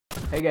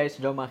Hey guys,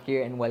 JOMAC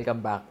here and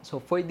welcome back.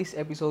 So for this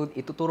episode,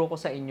 ituturo ko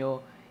sa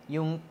inyo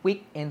yung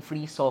quick and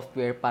free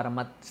software para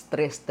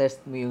ma-stress test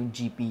mo yung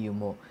GPU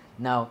mo.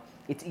 Now,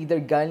 it's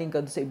either galing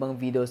ka sa ibang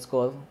videos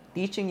ko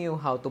teaching you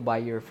how to buy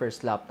your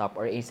first laptop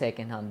or a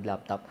second-hand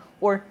laptop,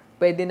 or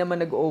pwede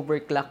naman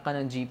nag-overclock ka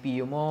ng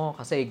GPU mo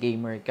kasi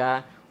gamer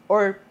ka,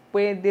 or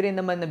pwede rin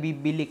naman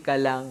nabibili ka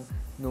lang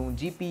nung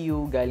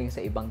GPU galing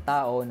sa ibang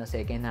tao na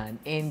second hand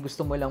and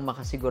gusto mo lang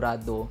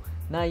makasigurado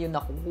na yung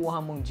nakukuha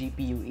mong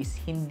GPU is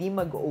hindi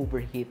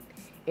mag-overheat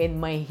and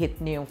may hit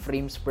niya yung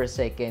frames per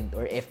second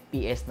or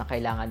FPS na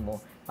kailangan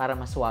mo para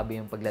maswabe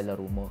yung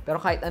paglalaro mo. Pero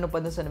kahit ano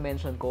pa dun sa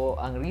na-mention ko,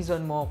 ang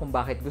reason mo kung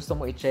bakit gusto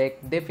mo i-check,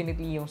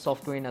 definitely yung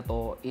software na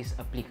to is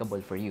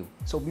applicable for you.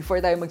 So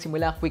before tayo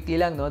magsimula, quickly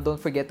lang, no,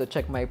 don't forget to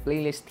check my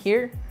playlist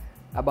here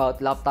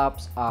about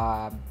laptops,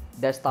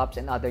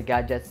 desktops, and other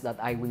gadgets that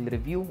I will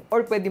review,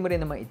 or pwede mo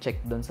rin naman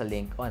i-check doon sa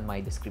link on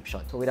my description.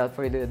 So without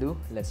further ado,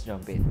 let's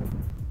jump in.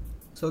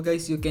 So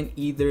guys, you can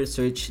either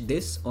search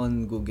this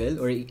on Google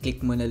or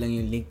i-click mo na lang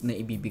yung link na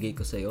ibibigay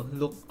ko sa'yo.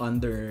 Look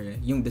under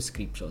yung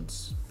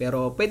descriptions.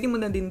 Pero pwede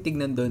mo na din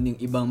tignan doon yung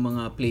ibang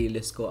mga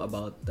playlist ko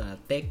about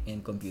tech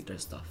and computer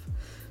stuff.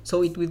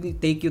 So it will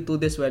take you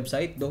to this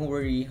website. Don't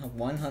worry,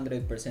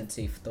 100%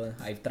 safe to.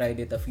 I've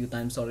tried it a few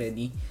times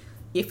already.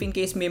 If in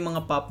case may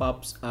mga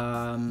pop-ups,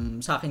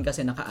 sa akin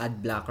kasi naka-ad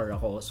blocker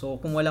ako. So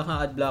kung wala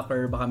kang ad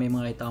blocker, baka may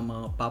makita kang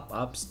mga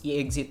pop-ups,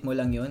 i-exit mo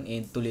lang yon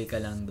and tuloy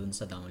ka lang dun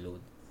sa download.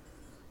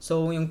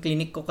 So yung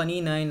clinic ko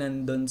kanina,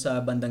 nandun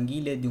sa bandang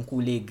gilid, yung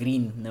kulay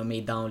green na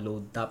may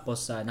download.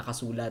 Tapos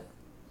nakasulat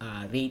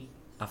rate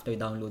after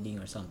downloading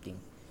or something.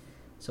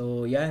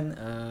 So yan,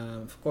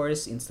 of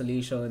course,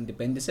 installation,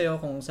 depende sa'yo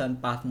kung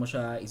saan path mo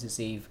siya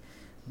isi-save.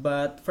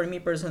 But for me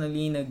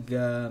personally,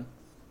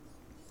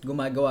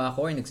 gumagawa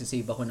ako or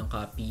nagsisave ako ng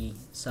copy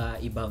sa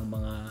ibang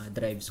mga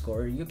drives ko,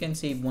 or you can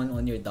save one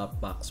on your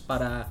Dropbox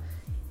para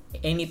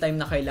anytime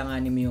na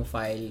kailanganin mo yung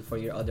file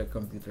for your other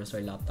computers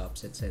or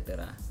laptops,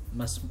 etc.,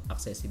 mas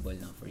accessible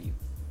na for you.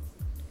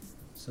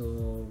 So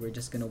we're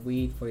just gonna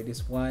wait for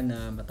this one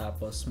na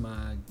matapos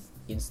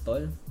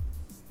mag-install.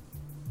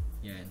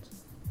 Yan.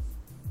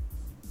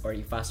 Or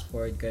i-fast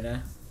forward ka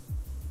na.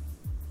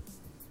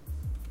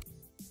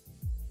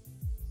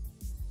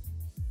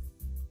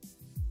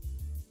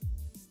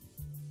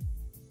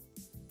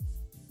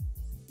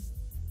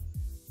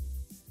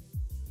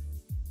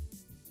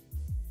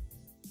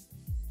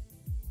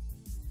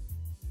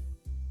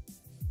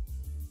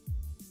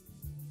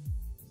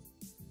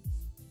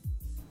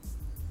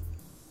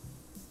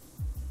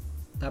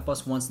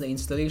 Tapos, once the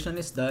installation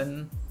is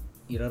done,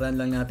 i-run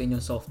lang natin yung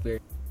software.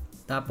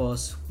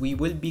 Tapos, we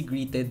will be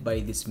greeted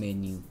by this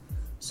menu.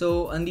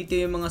 So, andito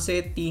yung mga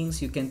settings.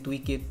 You can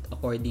tweak it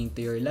according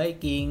to your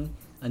liking.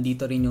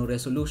 Andito rin yung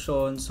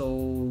resolution.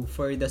 So,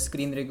 for the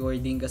screen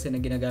recording, kasi na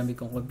ginagamit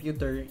kong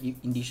computer,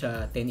 hindi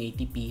siya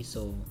 1080p.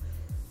 So,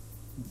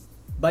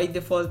 by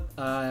default,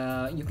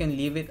 you can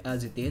leave it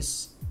as it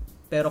is.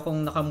 Pero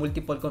kung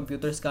naka-multiple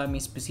computers ka, may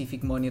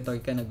specific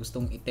monitor ka na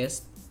gustong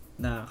i-test,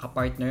 na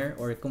kapartner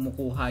or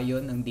kumukuha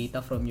yon ng data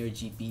from your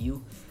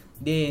GPU,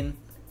 then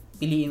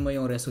piliin mo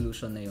yung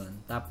resolution na yon.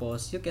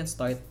 Tapos you can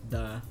start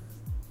the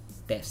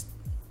test.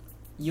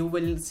 You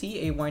will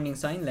see a warning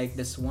sign like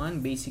this one.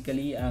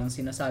 Basically, ang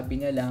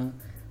sinasabi niya lang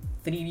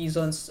 3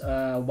 reasons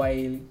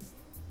why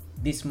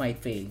this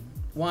might fail.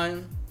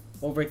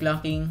 1,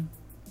 overclocking.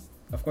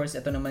 Of course,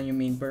 ito naman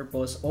yung main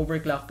purpose.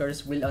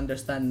 Overclockers will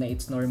understand na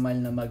it's normal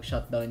na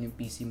mag-shutdown yung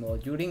PC mo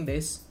during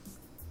this,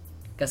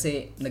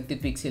 kasi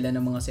nagtitweak sila ng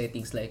mga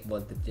settings like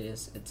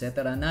voltages,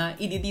 etc. na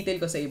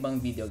i-detail ko sa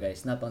ibang video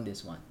guys, not on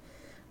this one.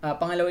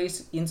 Pangalawa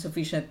is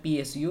insufficient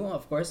PSU,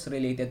 of course,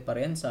 related pa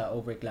rin sa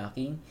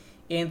overclocking.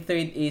 And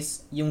third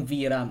is yung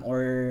VRAM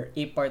or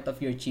a part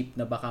of your chip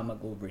na baka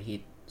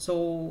mag-overheat.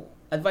 So,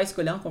 advice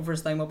ko lang kung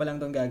first time mo pa lang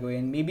itong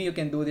gagawin, maybe you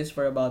can do this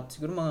for about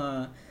siguro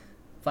mga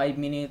 5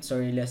 minutes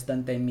or less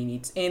than 10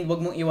 minutes. And wag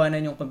mong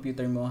iwanan yung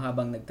computer mo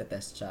habang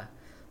nagtetest siya.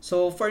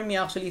 So, for me,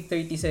 actually,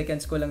 30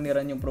 seconds ko lang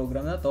niran yung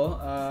program na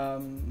to.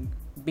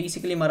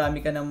 Basically,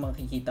 marami ka nang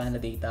makikita na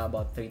data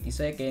about 30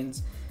 seconds.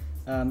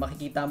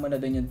 Makikita mo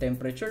na doon yung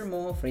temperature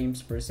mo,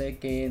 frames per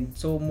second.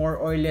 So, more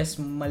or less,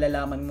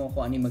 malalaman mo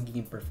kung ano yung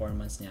magiging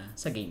performance niya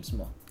sa games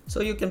mo.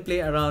 So, you can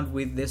play around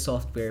with this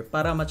software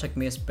para ma-check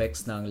mo yung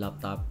specs ng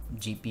laptop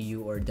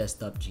GPU or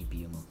desktop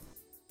GPU mo.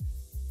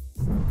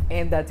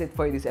 And that's it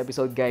for this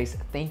episode, guys.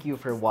 Thank you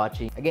for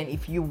watching. Again,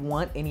 if you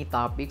want any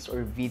topics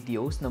or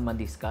videos na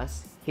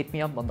ma-discuss, hit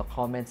me up on the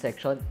comment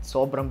section.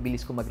 Sobrang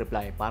bilis ko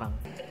mag-reply. Parang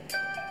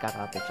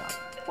karate chop.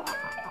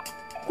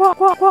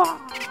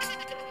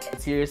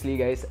 Seriously,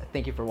 guys,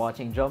 thank you for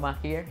watching. JOMAC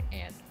here,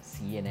 and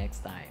see you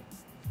next time.